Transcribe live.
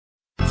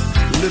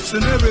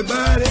Listen,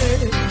 everybody,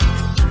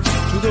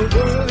 to the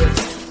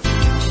words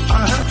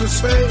I have to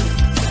say.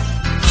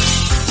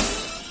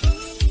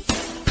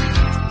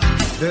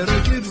 Better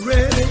get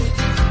ready,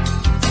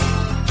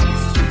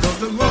 because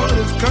the Lord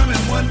is coming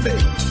one day.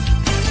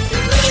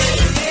 Get ready,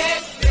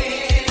 get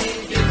ready,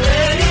 get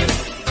ready.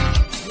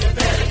 You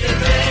better get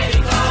ready,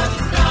 'cause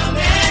it's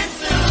coming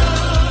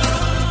soon.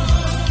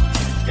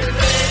 Get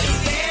ready,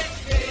 get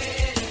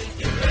ready,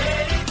 get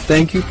ready.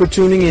 Thank you for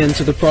tuning in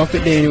to the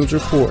Prophet Daniel's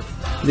Report.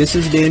 This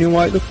is Daniel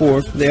White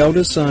IV, the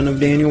eldest son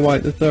of Daniel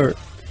White III.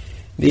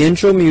 The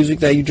intro music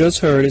that you just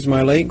heard is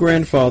my late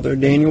grandfather,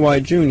 Daniel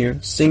White Jr.,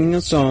 singing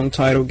a song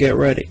titled Get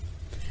Ready.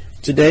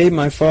 Today,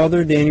 my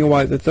father, Daniel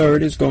White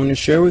III, is going to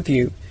share with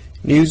you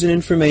news and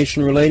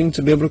information relating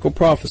to biblical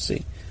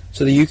prophecy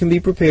so that you can be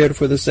prepared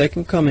for the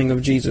second coming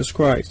of Jesus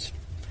Christ.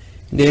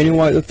 Daniel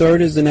White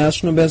III is the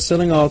national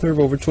best-selling author of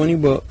over 20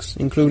 books,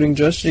 including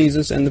Just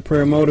Jesus and The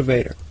Prayer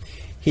Motivator.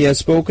 He has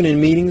spoken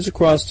in meetings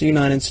across the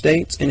United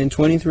States and in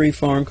 23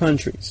 foreign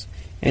countries,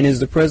 and is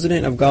the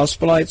president of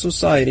Gospelite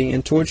Society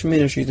and Torch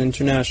Ministries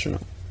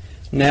International.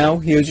 Now,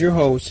 here's your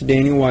host,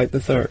 Daniel White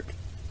III.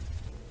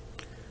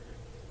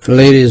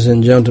 Ladies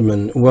and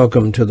gentlemen,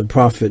 welcome to the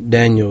Prophet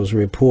Daniel's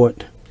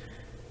Report.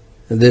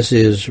 This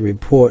is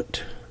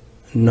report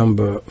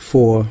number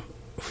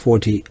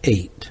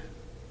 448.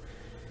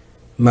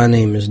 My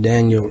name is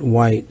Daniel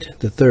White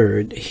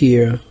III,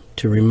 here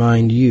to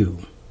remind you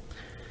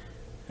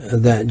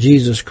that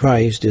Jesus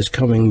Christ is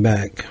coming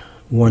back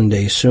one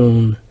day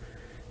soon,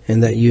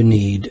 and that you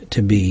need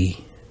to be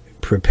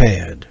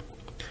prepared.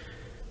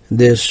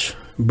 This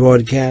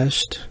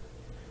broadcast,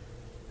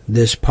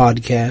 this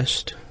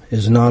podcast,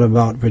 is not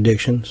about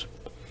predictions,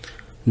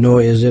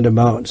 nor is it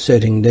about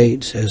setting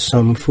dates as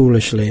some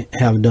foolishly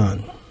have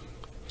done.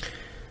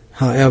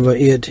 However,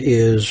 it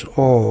is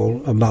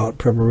all about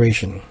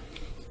preparation.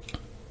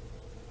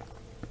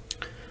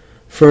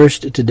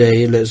 First,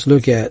 today, let's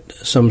look at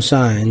some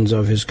signs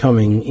of his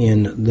coming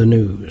in the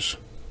news.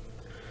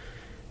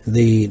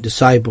 The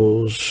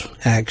disciples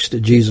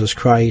asked Jesus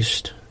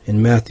Christ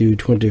in Matthew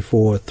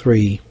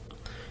 24:3,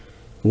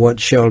 "What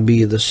shall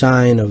be the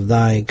sign of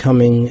thy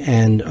coming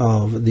and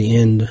of the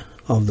end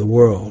of the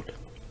world?"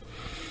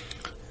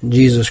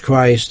 Jesus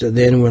Christ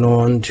then went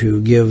on to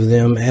give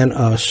them and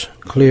us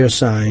clear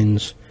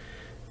signs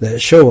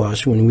that show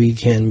us when we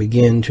can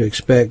begin to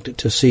expect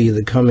to see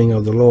the coming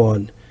of the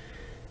Lord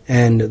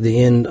and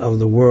the end of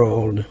the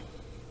world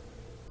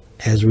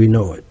as we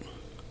know it.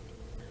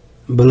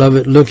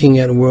 Beloved, looking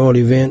at world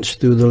events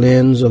through the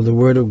lens of the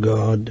Word of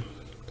God,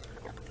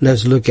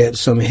 let's look at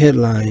some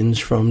headlines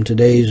from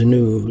today's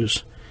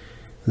news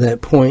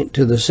that point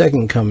to the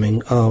second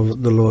coming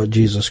of the Lord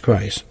Jesus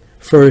Christ.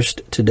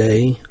 First,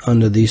 today,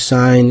 under the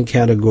sign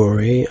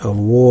category of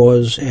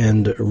wars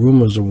and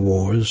rumors of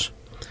wars,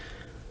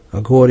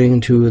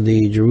 according to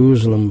the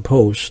Jerusalem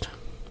Post,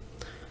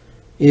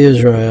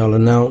 Israel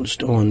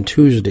announced on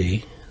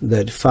Tuesday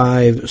that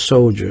 5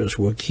 soldiers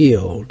were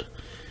killed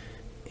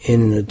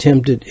in an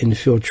attempted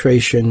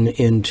infiltration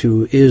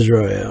into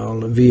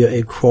Israel via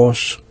a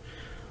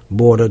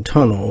cross-border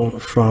tunnel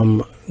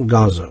from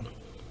Gaza.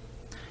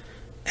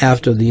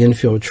 After the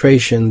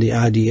infiltration, the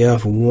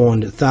IDF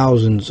warned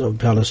thousands of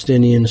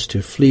Palestinians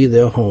to flee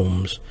their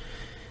homes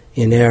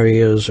in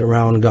areas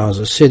around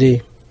Gaza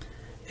City,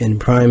 and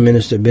Prime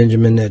Minister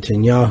Benjamin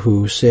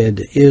Netanyahu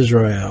said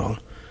Israel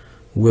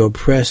will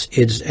press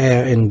its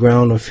air and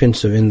ground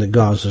offensive in the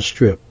Gaza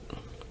Strip.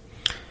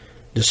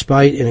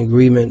 Despite an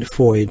agreement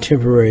for a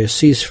temporary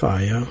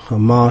ceasefire,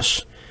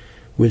 Hamas,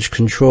 which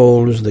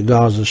controls the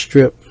Gaza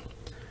Strip,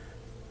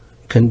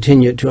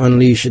 continued to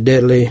unleash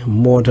deadly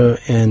mortar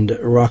and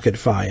rocket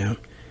fire,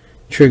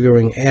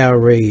 triggering air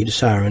raid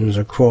sirens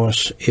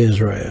across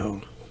Israel.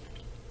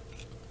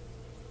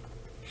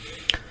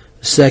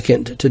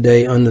 Second,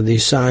 today, under the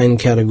sign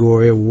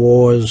category of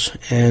wars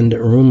and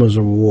rumors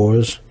of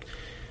wars,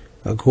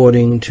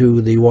 according to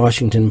the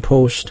Washington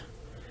Post,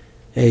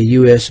 a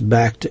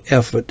U.S.-backed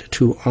effort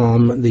to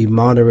arm the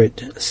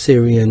moderate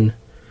Syrian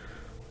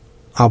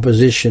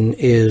opposition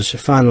is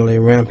finally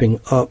ramping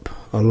up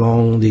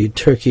along the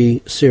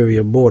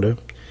Turkey-Syria border,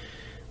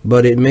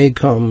 but it may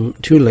come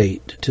too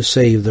late to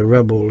save the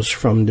rebels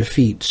from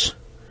defeats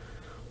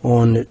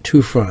on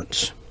 2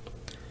 fronts,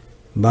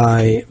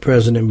 by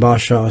President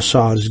Bashar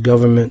Assad's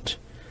government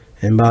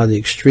and by the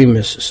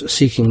extremists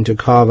seeking to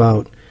carve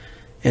out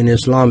an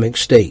Islamic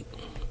State.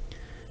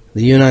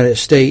 The United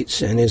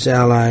States and its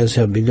allies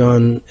have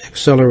begun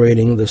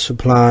accelerating the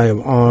supply of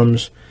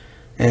arms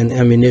and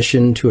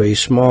ammunition to a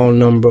small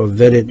number of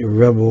vetted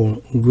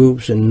rebel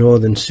groups in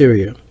northern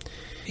Syria.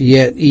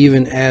 Yet,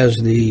 even as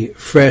the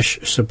fresh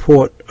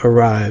support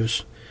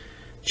arrives,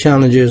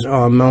 challenges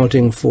are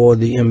mounting for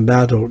the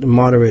embattled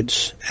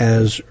moderates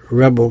as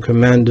rebel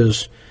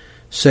commanders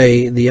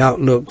say the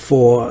outlook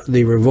for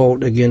the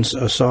revolt against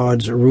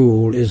Assad's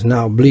rule is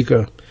now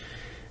bleaker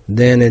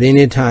than at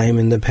any time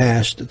in the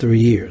past 3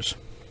 years.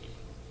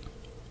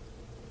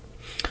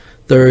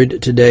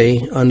 Third,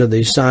 today, under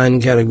the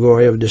sign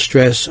category of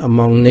distress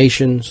among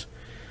nations,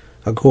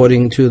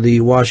 According to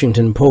the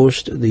Washington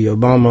Post, the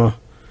Obama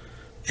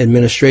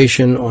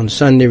administration on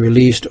Sunday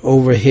released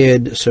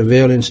overhead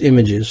surveillance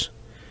images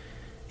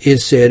it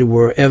said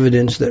were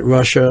evidence that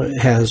Russia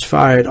has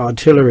fired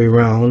artillery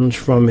rounds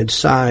from its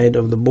side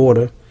of the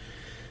border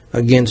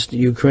against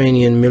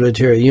Ukrainian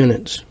military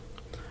units.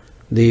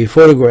 The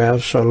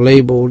photographs are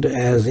labeled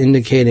as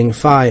indicating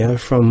fire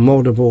from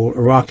multiple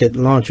rocket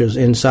launchers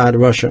inside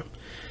Russia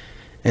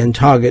and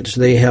targets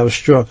they have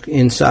struck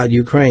inside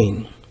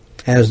Ukraine,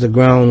 as the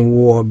ground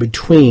war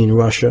between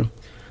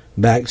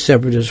Russia-backed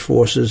separatist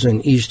forces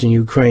in eastern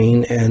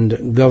Ukraine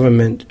and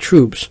government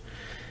troops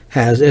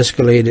has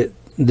escalated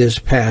this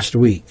past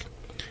week.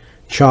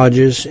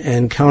 Charges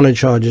and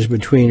countercharges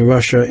between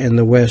Russia and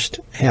the West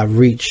have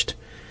reached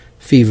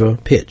fever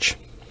pitch.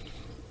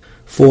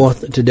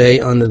 Fourth, today,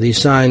 under the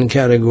sign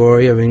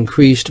category of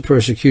increased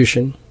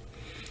persecution,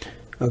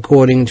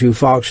 according to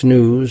Fox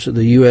News,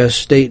 the U.S.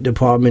 State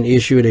Department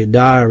issued a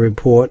dire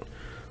report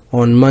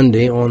on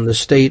Monday on the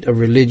state of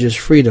religious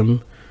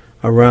freedom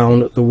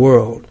around the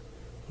world,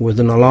 with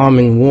an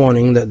alarming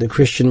warning that the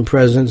Christian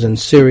presence in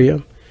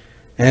Syria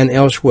and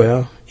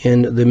elsewhere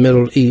in the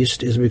Middle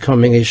East is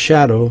becoming a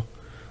shadow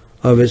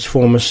of its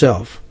former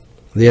self.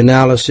 The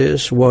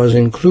analysis was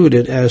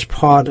included as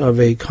part of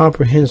a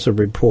comprehensive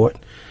report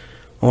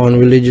on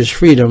religious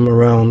freedom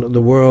around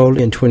the world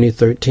in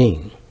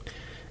 2013.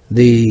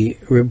 The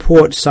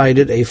report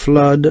cited a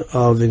flood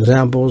of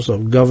examples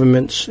of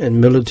governments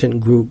and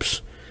militant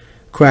groups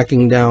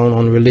cracking down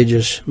on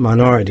religious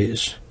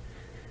minorities,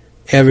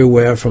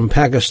 everywhere from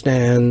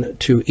Pakistan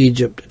to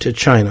Egypt to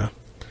China.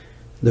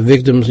 The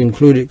victims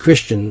included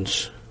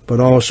Christians,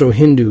 but also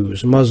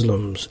Hindus,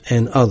 Muslims,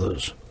 and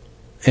others,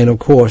 and of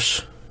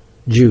course,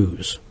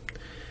 Jews.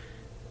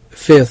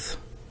 Fifth,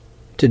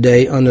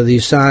 today, under the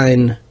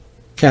sign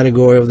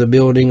category of the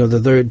building of the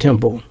Third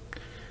Temple,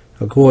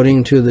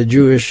 according to the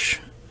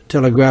Jewish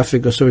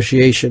Telegraphic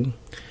Association,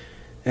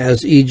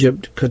 as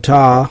Egypt,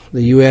 Qatar,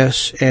 the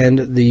U.S.,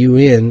 and the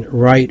UN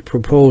write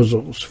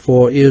proposals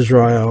for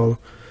Israel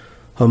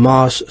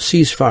Hamas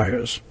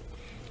ceasefires.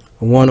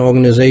 One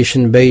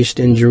organization based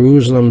in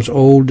Jerusalem's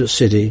Old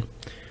City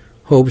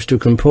hopes to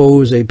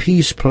compose a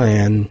peace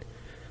plan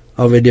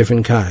of a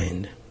different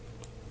kind,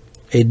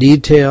 a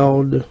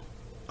detailed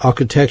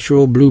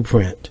architectural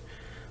blueprint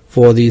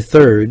for the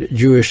third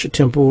Jewish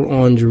temple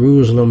on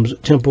Jerusalem's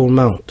Temple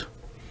Mount.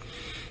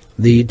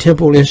 The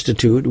Temple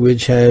Institute,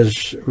 which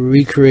has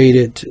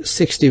recreated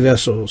 60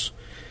 vessels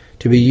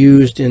to be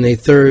used in a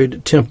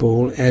third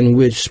temple and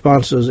which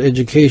sponsors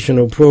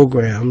educational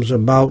programs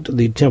about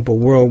the temple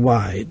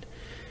worldwide,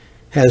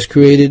 has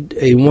created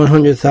a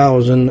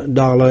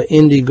 $100,000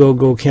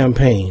 Indiegogo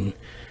campaign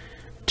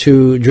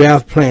to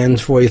draft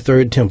plans for a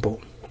third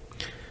temple.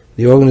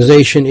 The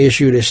organization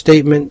issued a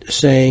statement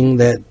saying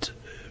that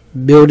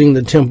building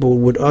the temple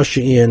would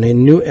usher in a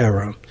new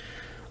era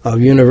of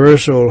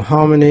universal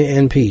harmony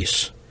and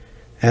peace,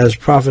 as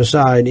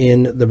prophesied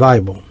in the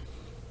Bible.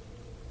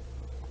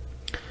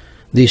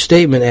 The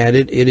statement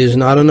added, "It is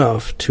not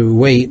enough to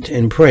wait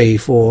and pray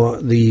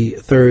for the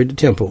third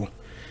temple.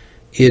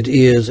 It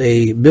is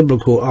a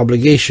biblical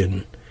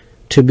obligation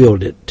to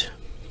build it."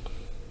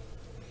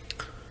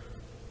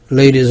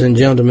 Ladies and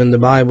gentlemen, the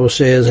Bible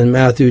says in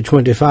Matthew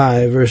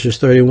 25, verses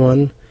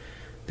 31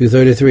 through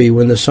 33,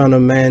 "When the Son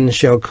of Man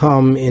shall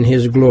come in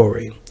his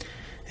glory,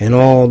 and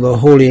all the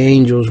holy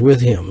angels with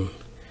him,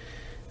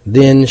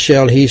 then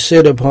shall he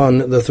sit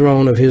upon the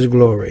throne of his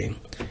glory,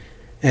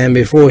 and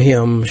before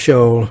him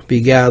shall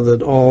be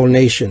gathered all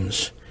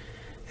nations,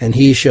 and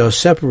he shall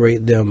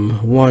separate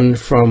them one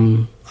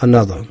from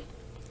another,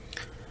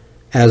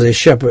 as a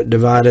shepherd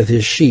divideth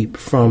his sheep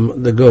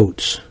from the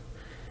goats.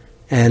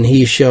 And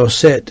he shall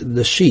set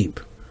the sheep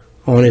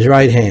on his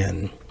right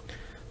hand,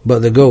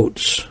 but the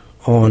goats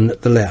on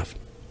the left."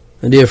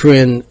 Dear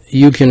friend,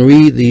 you can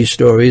read these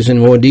stories in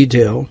more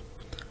detail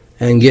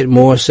and get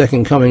more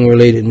Second Coming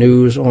related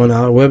news on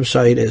our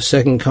website at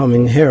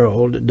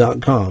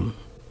secondcomingherald.com.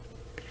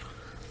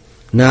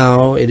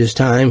 Now it is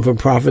time for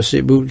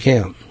Prophecy Boot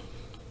Camp.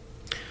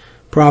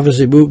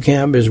 Prophecy Boot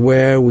Camp is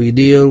where we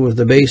deal with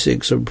the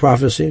basics of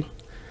prophecy,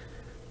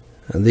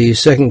 the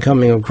second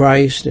coming of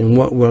Christ, and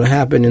what will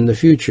happen in the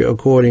future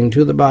according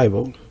to the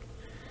Bible.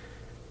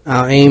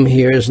 Our aim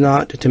here is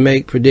not to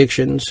make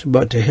predictions,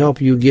 but to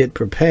help you get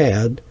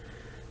prepared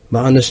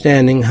by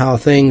understanding how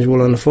things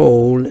will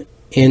unfold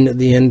in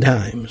the end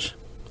times.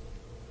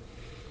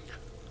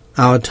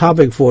 Our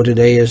topic for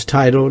today is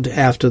titled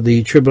After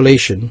the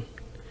Tribulation,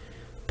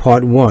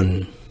 Part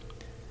 1.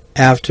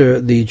 After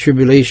the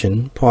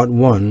Tribulation, Part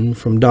 1,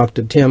 from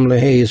Dr. Tim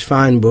LaHaye's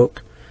fine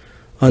book,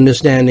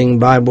 Understanding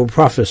Bible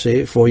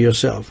Prophecy for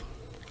Yourself.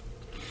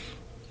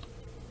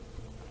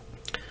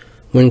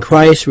 When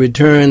Christ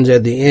returns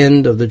at the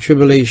end of the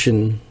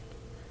tribulation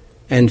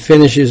and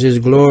finishes his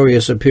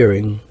glorious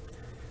appearing,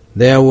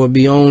 there will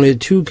be only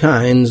two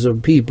kinds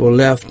of people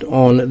left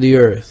on the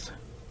earth.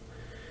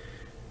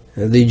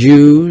 The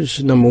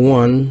Jews, number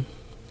one,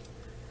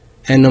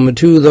 and number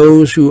two,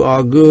 those who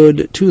are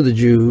good to the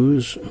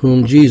Jews,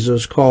 whom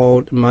Jesus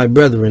called my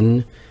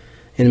brethren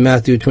in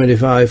Matthew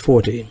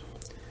 25:40.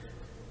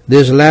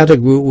 This latter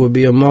group will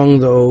be among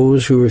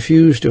those who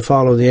refuse to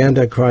follow the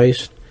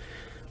Antichrist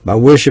by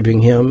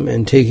worshiping him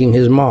and taking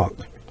his mark.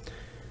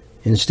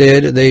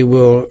 Instead, they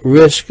will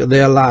risk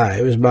their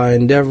lives by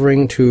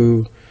endeavoring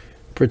to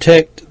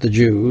protect the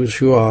Jews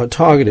who are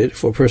targeted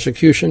for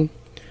persecution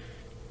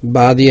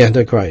by the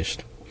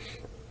Antichrist.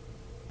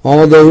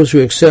 All those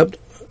who accept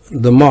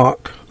the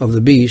mark of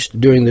the beast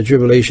during the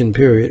tribulation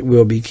period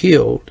will be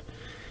killed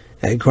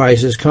at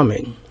Christ's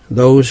coming.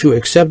 Those who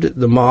accepted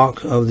the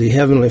mark of the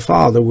Heavenly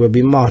Father will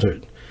be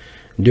martyred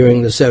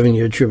during the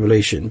 7-year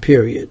tribulation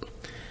period.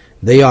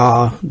 They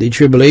are the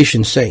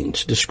tribulation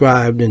saints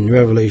described in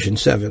Revelation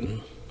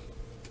 7.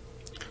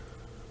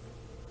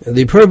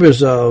 The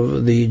purpose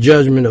of the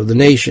judgment of the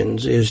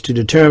nations is to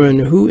determine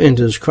who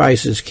enters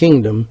Christ's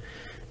kingdom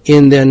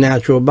in their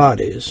natural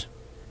bodies.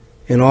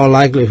 In all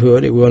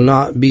likelihood, it will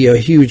not be a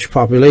huge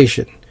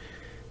population.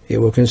 It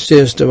will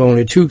consist of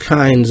only 2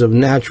 kinds of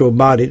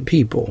natural-bodied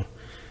people: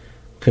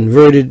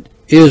 converted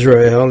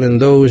Israel and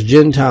those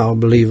Gentile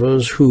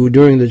believers who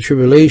during the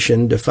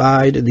tribulation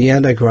defied the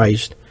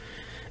Antichrist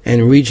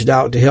and reached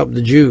out to help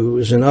the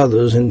Jews and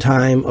others in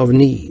time of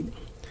need.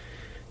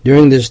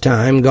 During this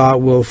time,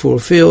 God will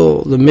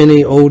fulfill the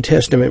many Old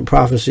Testament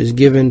prophecies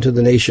given to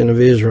the nation of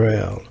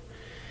Israel.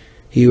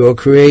 He will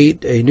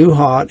create a new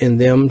heart in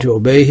them to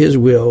obey his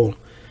will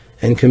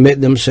and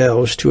commit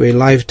themselves to a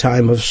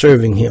lifetime of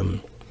serving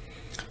him.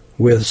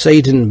 With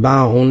Satan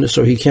bound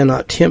so he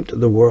cannot tempt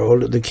the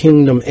world, the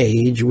kingdom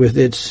age with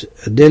its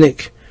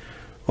Edenic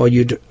or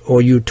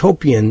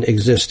utopian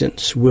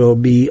existence will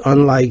be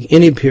unlike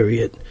any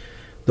period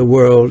the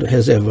world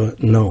has ever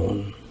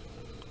known.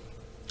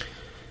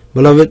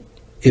 Beloved,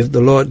 if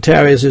the Lord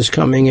tarries his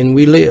coming and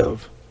we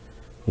live,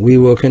 we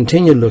will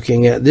continue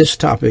looking at this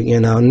topic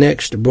in our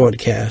next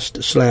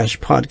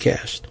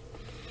broadcast/podcast.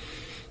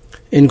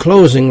 In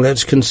closing,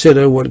 let's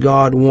consider what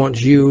God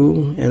wants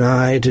you and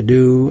I to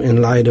do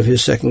in light of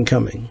his second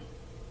coming.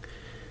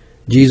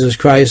 Jesus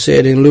Christ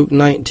said in Luke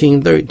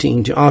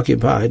 19:13 to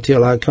occupy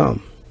till I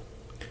come.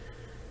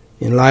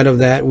 In light of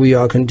that, we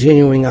are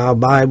continuing our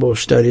Bible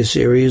study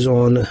series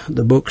on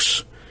the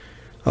books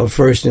of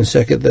 1st and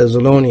 2nd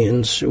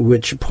Thessalonians,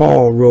 which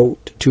Paul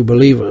wrote to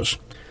believers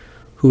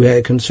who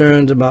had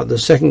concerns about the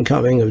second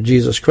coming of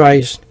Jesus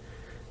Christ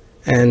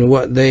and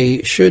what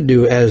they should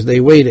do as they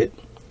waited.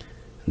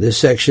 This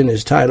section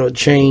is titled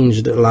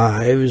Changed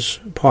Lives,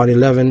 Part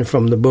 11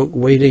 from the book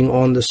Waiting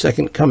on the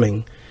Second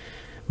Coming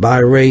by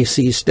Ray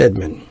C.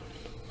 Stedman.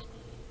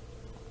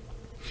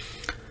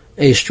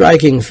 A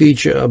striking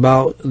feature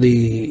about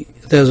the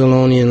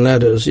Thessalonian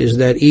letters is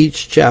that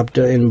each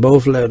chapter in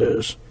both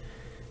letters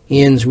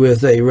ends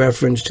with a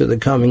reference to the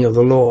coming of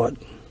the Lord.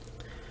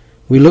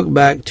 We look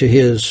back to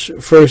his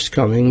first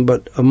coming,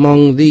 but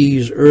among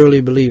these early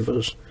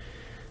believers,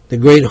 the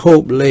great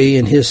hope lay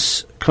in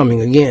his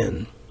coming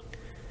again.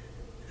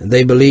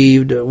 They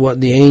believed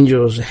what the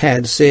angels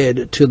had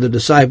said to the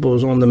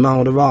disciples on the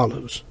Mount of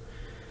Olives.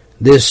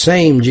 This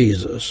same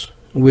Jesus,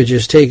 which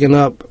is taken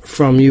up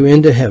from you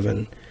into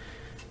heaven,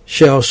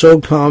 shall so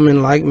come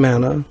in like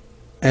manner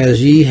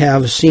as ye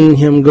have seen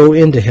him go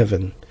into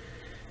heaven.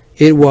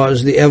 It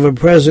was the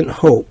ever-present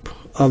hope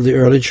of the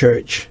early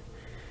church,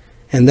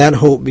 and that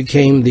hope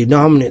became the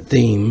dominant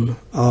theme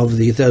of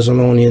the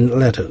Thessalonian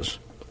letters.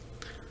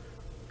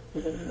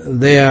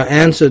 Their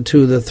answer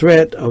to the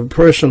threat of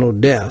personal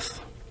death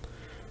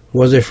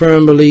was a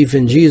firm belief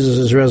in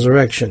Jesus'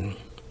 resurrection.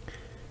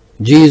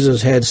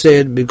 Jesus had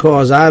said,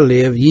 "Because I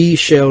live, ye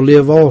shall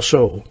live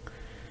also."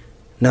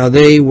 Now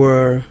they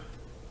were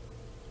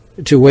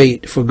to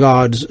wait for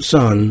God's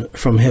Son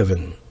from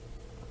heaven.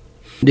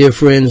 Dear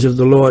friends, if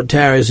the Lord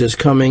tarries his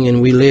coming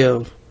and we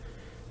live,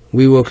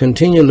 we will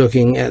continue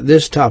looking at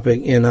this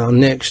topic in our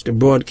next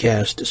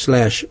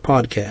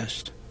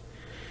broadcast/podcast.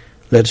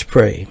 Let's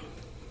pray.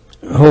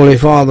 Holy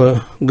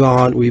Father,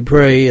 God, we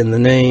pray in the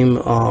name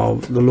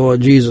of the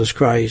Lord Jesus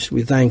Christ.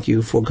 We thank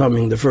you for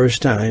coming the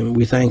first time.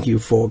 We thank you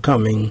for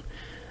coming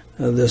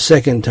the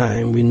second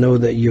time. We know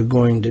that you're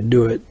going to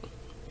do it.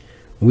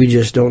 We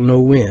just don't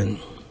know when.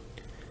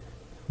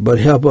 But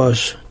help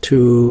us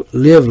to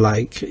live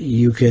like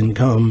you can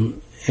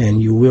come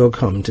and you will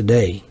come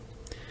today.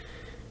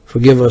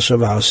 Forgive us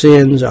of our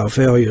sins, our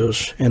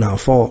failures, and our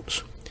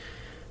faults.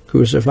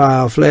 Crucify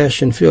our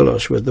flesh and fill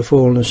us with the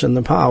fullness and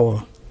the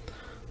power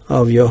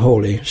of your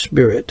Holy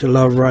Spirit to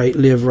love right,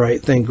 live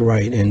right, think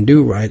right, and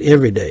do right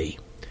every day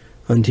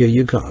until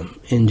you come.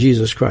 In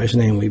Jesus Christ's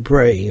name we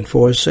pray, and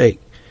for his sake,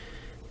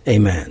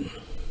 amen.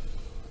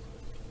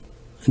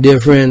 Dear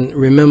friend,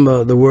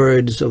 remember the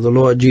words of the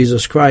Lord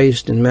Jesus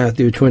Christ in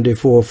Matthew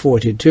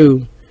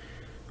 24:42.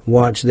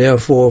 Watch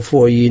therefore,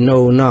 for ye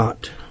know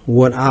not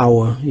what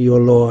hour your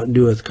Lord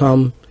doeth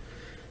come.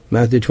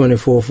 Matthew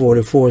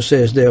 24:44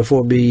 says,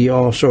 Therefore be ye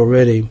also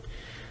ready,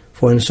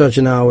 for in such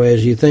an hour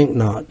as ye think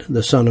not,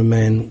 the Son of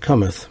Man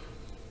cometh.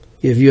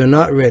 If you are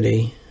not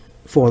ready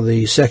for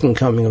the second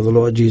coming of the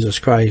Lord Jesus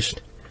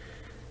Christ,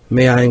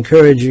 may I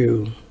encourage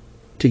you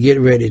to get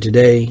ready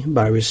today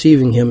by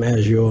receiving him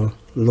as your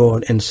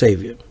Lord and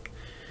Savior.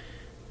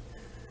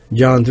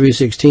 John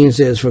 3:16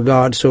 says, "For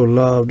God so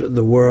loved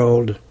the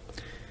world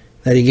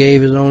that he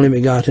gave his only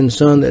begotten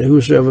Son, that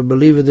whosoever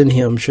believeth in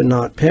him should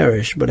not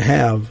perish, but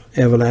have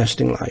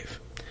everlasting life."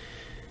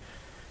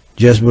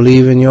 Just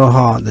believe in your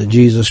heart that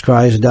Jesus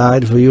Christ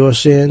died for your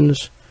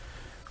sins,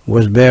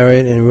 was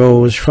buried, and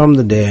rose from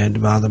the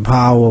dead by the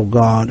power of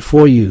God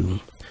for you,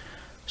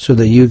 so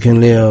that you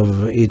can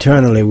live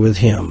eternally with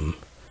him.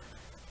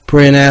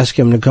 Pray and ask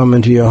him to come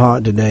into your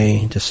heart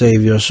today to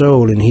save your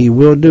soul, and he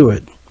will do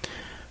it.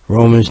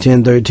 Romans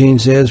 10:13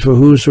 says, "For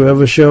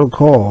whosoever shall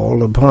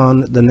call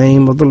upon the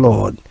name of the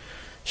Lord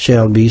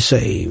shall be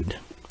saved."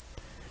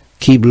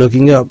 Keep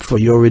looking up, for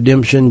your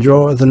redemption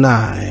draweth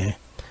nigh.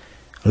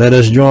 Let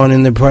us join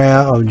in the prayer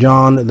of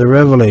John the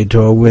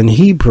Revelator when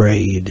he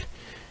prayed,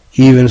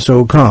 "Even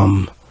so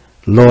come,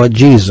 Lord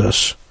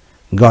Jesus."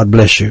 God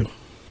bless you.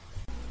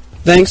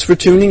 Thanks for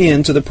tuning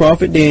in to the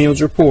Prophet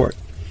Daniel's Report.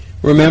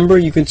 Remember,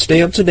 you can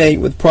stay up to date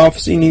with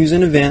prophecy news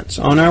and events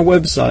on our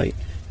website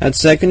at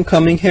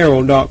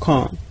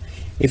secondcomingherald.com.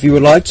 If you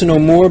would like to know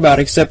more about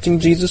accepting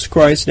Jesus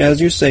Christ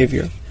as your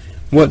Savior,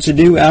 what to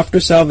do after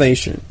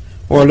salvation,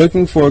 or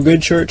looking for a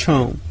good church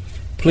home,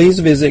 please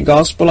visit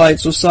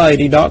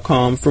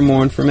gospelitesociety.com for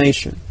more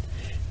information.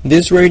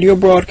 This radio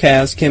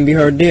broadcast can be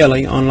heard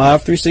daily on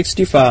Live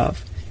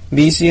 365,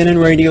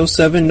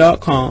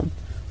 BCNNradio7.com,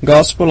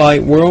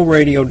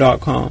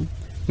 GospeliteWorldRadio.com,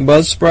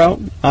 Buzzsprout,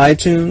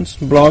 iTunes,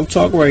 Blog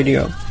Talk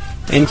Radio,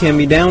 and can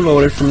be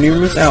downloaded from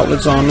numerous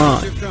outlets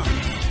online.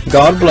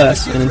 God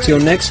bless, and until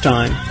next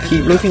time,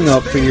 keep looking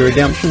up, for your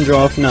redemption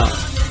draweth nigh.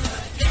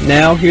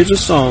 Now here's a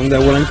song that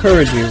will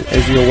encourage you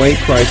as you await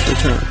Christ's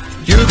return.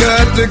 You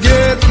got to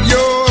get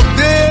your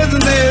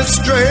business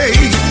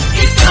straight.